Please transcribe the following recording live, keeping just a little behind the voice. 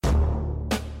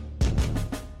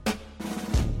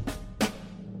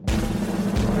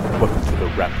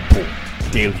Report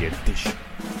Daily Edition,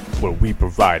 where we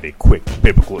provide a quick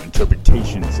biblical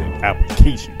interpretations and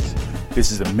applications.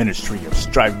 This is a ministry of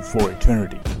striving for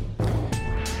eternity.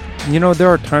 You know, there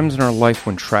are times in our life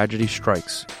when tragedy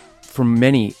strikes. For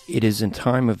many, it is in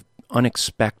time of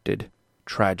unexpected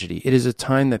tragedy. It is a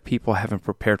time that people haven't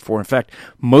prepared for. In fact,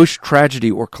 most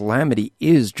tragedy or calamity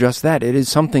is just that. It is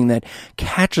something that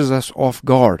catches us off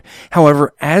guard.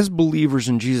 However, as believers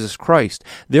in Jesus Christ,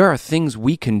 there are things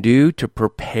we can do to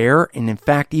prepare and, in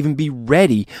fact, even be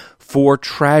ready for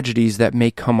tragedies that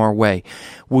may come our way.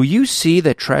 Will you see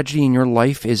that tragedy in your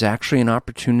life is actually an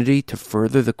opportunity to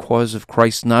further the cause of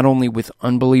Christ, not only with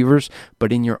unbelievers,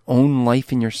 but in your own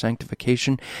life, in your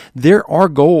sanctification? There are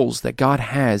goals that God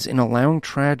has in allowing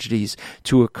tragedies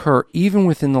to occur, even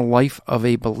within the life of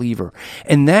a believer.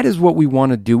 And that is what we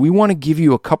want to do. We want to give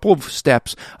you a couple of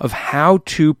steps of how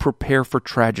to prepare for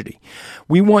tragedy.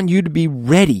 We want you to be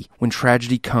ready when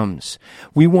tragedy comes.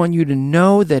 We want you to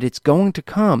know that it's going to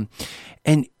come,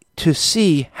 and to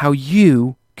see how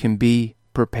you can be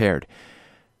prepared.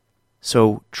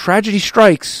 So, tragedy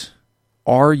strikes.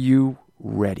 Are you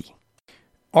ready?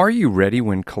 Are you ready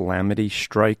when calamity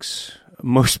strikes?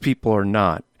 Most people are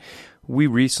not. We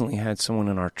recently had someone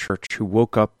in our church who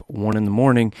woke up 1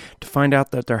 a.m. to find out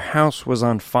that their house was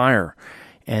on fire,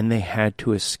 and they had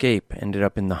to escape, ended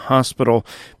up in the hospital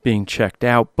being checked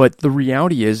out. But the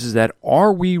reality is that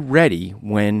are we ready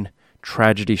when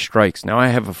tragedy strikes? Now, I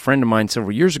have a friend of mine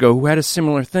several years ago who had a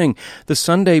similar thing. The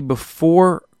Sunday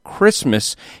before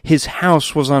Christmas, his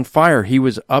house was on fire. He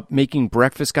was up making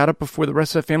breakfast, got up before the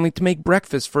rest of the family to make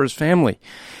breakfast for his family.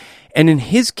 And in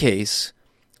his case,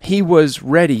 he was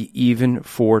ready even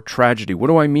for tragedy. What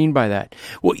do I mean by that?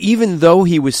 Well, even though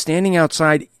he was standing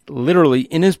outside, literally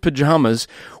in his pajamas,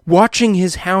 watching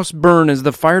his house burn as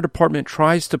the fire department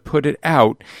tries to put it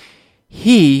out,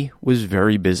 he was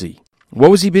very busy.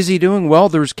 What was he busy doing? Well,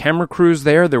 there was camera crews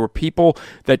there. There were people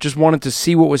that just wanted to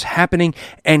see what was happening.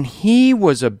 And he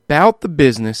was about the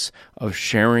business of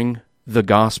sharing the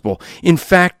gospel. In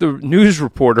fact, the news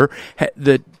reporter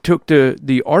that took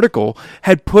the article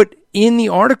had put in the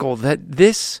article that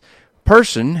this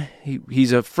person,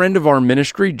 he's a friend of our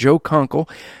ministry, Joe Conkle,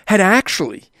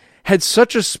 had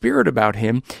such a spirit about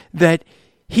him that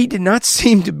he did not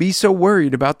seem to be so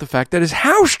worried about the fact that his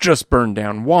house just burned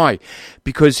down. Why?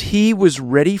 Because he was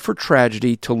ready for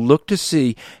tragedy to look to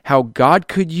see how God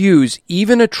could use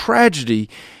even a tragedy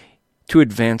to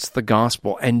advance the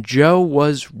gospel. And Joe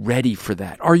was ready for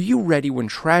that. Are you ready when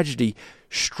tragedy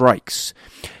strikes?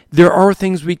 There are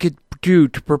things we could do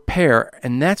to prepare,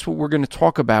 and that's what we're going to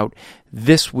talk about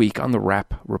this week on the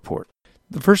Wrap Report.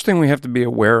 The first thing we have to be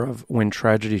aware of when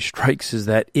tragedy strikes is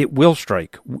that it will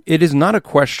strike. It is not a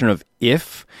question of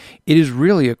if, it is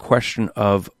really a question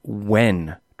of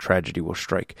when tragedy will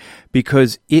strike,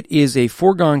 because it is a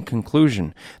foregone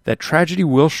conclusion that tragedy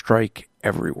will strike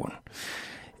everyone.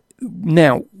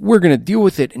 Now, we're going to deal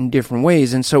with it in different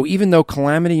ways, and so even though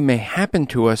calamity may happen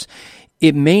to us,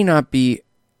 it may not be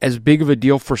as big of a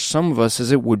deal for some of us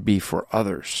as it would be for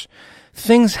others.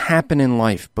 Things happen in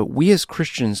life, but we as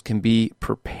Christians can be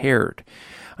prepared.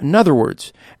 In other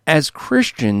words, as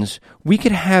Christians, we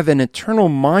could have an eternal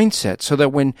mindset so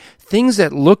that when things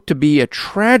that look to be a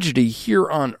tragedy here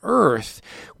on earth,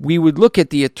 we would look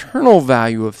at the eternal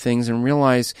value of things and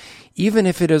realize, even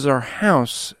if it is our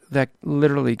house that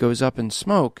literally goes up in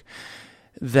smoke,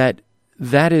 that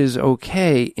is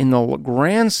okay in the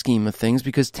grand scheme of things,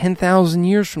 because 10,000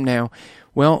 years from now,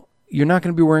 well, you're not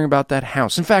going to be worrying about that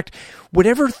house. In fact,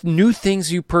 whatever new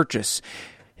things you purchase,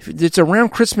 if it's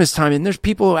around Christmas time and there's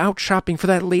people out shopping for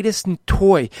that latest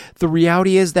toy, the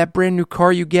reality is that brand new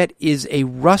car you get is a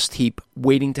rust heap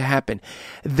waiting to happen.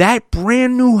 That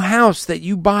brand new house that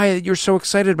you buy that you're so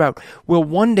excited about will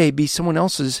one day be someone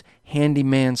else's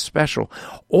handyman special.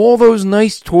 All those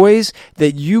nice toys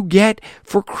that you get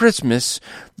for Christmas,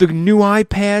 the new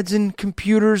iPads and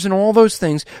computers and all those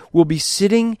things, will be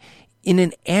sitting in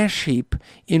an ash heap,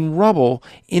 in rubble,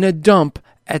 in a dump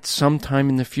at some time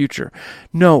in the future.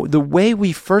 No, the way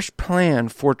we first plan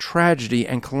for tragedy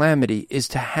and calamity is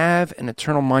to have an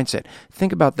eternal mindset.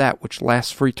 Think about that, which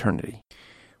lasts for eternity.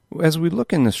 As we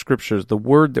look in the scriptures, the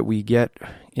word that we get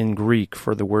in Greek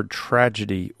for the word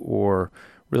tragedy, or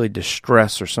really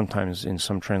distress, or sometimes in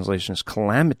some translations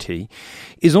calamity,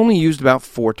 is only used about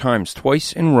 4 times,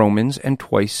 twice in Romans and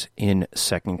twice in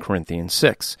 2 Corinthians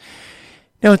 6.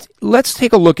 Now, let's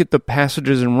take a look at the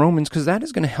passages in Romans, because that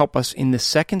is going to help us in the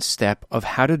second step of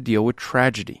how to deal with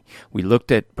tragedy. We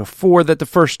looked at before that the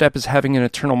first step is having an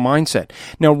eternal mindset.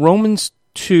 Now, Romans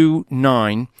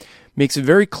 2:9 makes it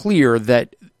very clear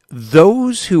that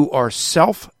those who are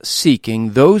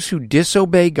self-seeking, those who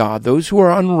disobey God, those who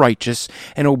are unrighteous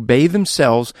and obey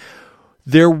themselves,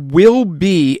 there will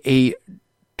be a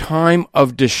time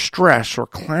of distress or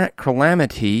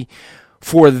calamity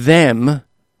for them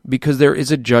because there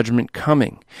is a judgment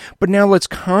coming. But now let's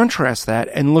contrast that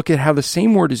and look at how the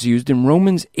same word is used in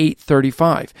Romans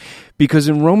 8:35. Because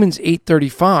in Romans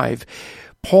 8:35,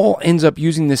 Paul ends up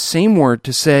using the same word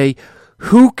to say,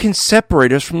 who can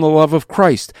separate us from the love of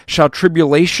Christ? Shall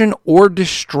tribulation or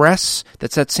distress,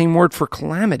 that's that same word for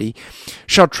calamity,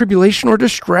 shall tribulation or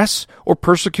distress or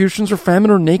persecutions or famine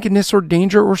or nakedness or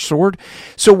danger or sword?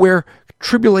 So where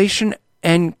tribulation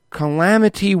and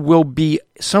calamity will be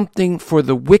something for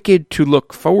the wicked to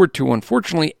look forward to,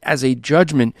 unfortunately, as a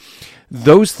judgment,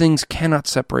 those things cannot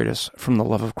separate us from the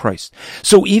love of Christ.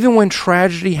 So even when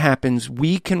tragedy happens,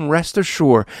 we can rest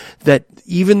assured that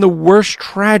even the worst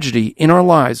tragedy in our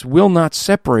lives will not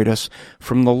separate us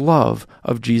from the love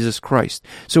of Jesus Christ.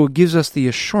 So it gives us the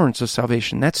assurance of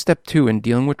salvation. That's step 2 in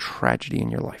dealing with tragedy in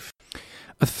your life.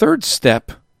 A third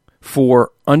step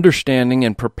for understanding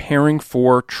and preparing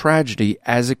for tragedy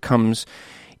as it comes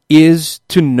is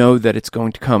to know that it's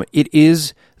going to come. It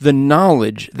is the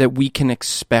knowledge that we can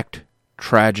expect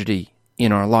tragedy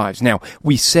in our lives. Now,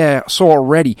 we saw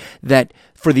already that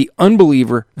for the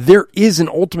unbeliever, there is an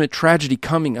ultimate tragedy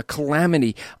coming, a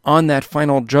calamity on that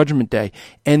final judgment day,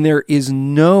 and there is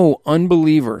no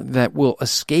unbeliever that will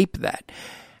escape that.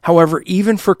 However,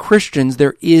 even for Christians,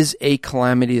 there is a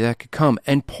calamity that could come,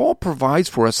 and Paul provides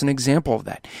for us an example of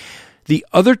that. The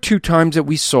other 2 times that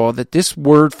we saw that this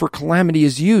word for calamity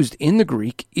is used in the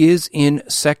Greek is in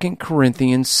 2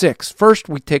 Corinthians 6. First,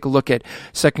 we take a look at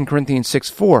 2 Corinthians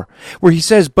 6:4, where he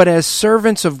says, but as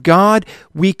servants of God,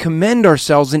 we commend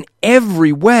ourselves in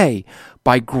every way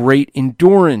by great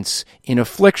endurance in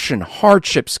affliction,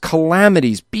 hardships,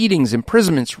 calamities, beatings,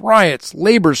 imprisonments, riots,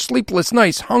 labors, sleepless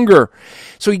nights, hunger.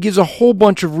 So he gives a whole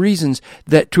bunch of reasons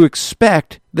that to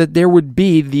expect that there would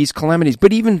be these calamities.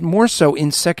 But even more so in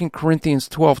 2 Corinthians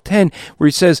 12:10, where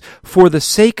he says, for the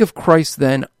sake of Christ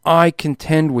then, I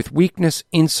contend with weakness,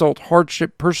 insult,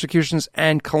 hardship, persecutions,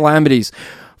 and calamities.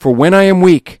 For when I am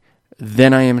weak,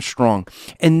 then I am strong.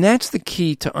 And that's the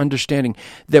key to understanding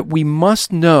that we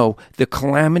must know the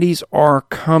calamities are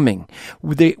coming.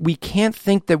 We can't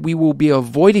think that we will be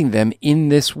avoiding them in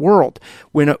this world.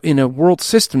 When in a world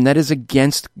system that is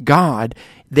against God,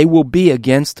 they will be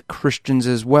against Christians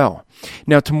as well.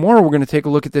 Now, tomorrow we're going to take a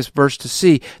look at this verse to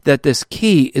see that this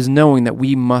key is knowing that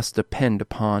we must depend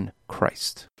upon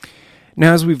Christ.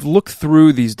 Now, as we've looked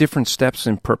through these different steps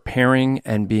in preparing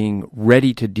and being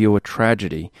ready to deal with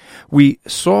tragedy, we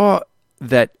saw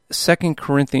that 2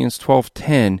 Corinthians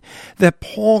 12:10, that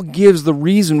Paul gives the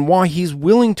reason why he's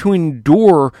willing to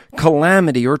endure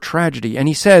calamity or tragedy. And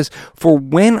he says, for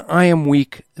when I am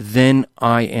weak, then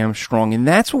I am strong. And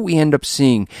that's what we end up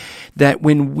seeing, that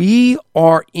when we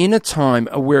are in a time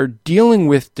where we're dealing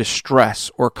with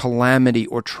distress or calamity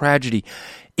or tragedy,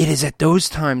 it is at those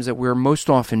times that we're most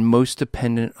often most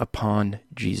dependent upon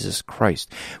Jesus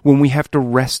Christ, when we have to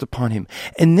rest upon him.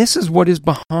 And this is what is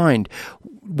behind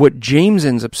what James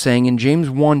ends up saying in James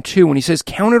 1:2, when he says,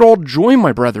 count it all joy,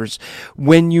 my brothers,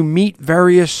 when you meet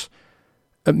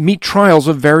trials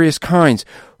of various kinds,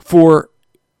 for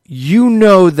you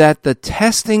know that the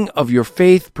testing of your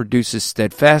faith produces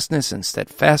steadfastness, and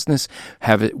steadfastness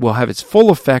will have its full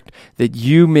effect, that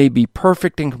you may be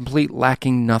perfect and complete,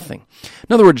 lacking nothing.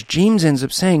 In other words, James ends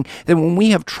up saying that when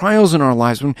we have trials in our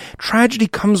lives, when tragedy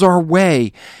comes our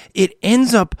way, it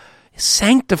ends up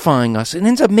sanctifying us. It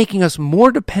ends up making us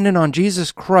more dependent on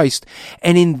Jesus Christ,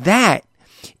 and in that,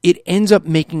 it ends up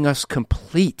making us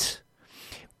complete.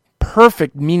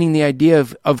 Perfect, meaning the idea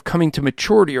of coming to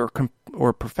maturity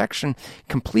or perfection,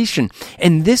 completion.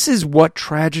 And this is what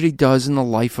tragedy does in the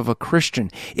life of a Christian.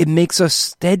 It makes us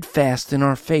steadfast in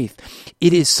our faith.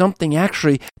 It is something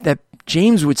actually that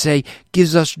James would say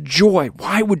gives us joy.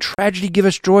 Why would tragedy give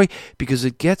us joy? Because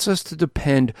it gets us to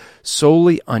depend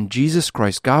solely on Jesus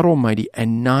Christ, God Almighty,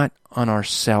 and not on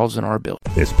ourselves and our ability.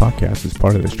 This podcast is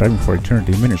part of the Striving for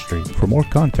Eternity ministry. For more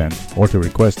content or to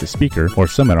request a speaker or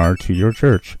seminar to your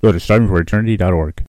church, go to strivingforeternity.org.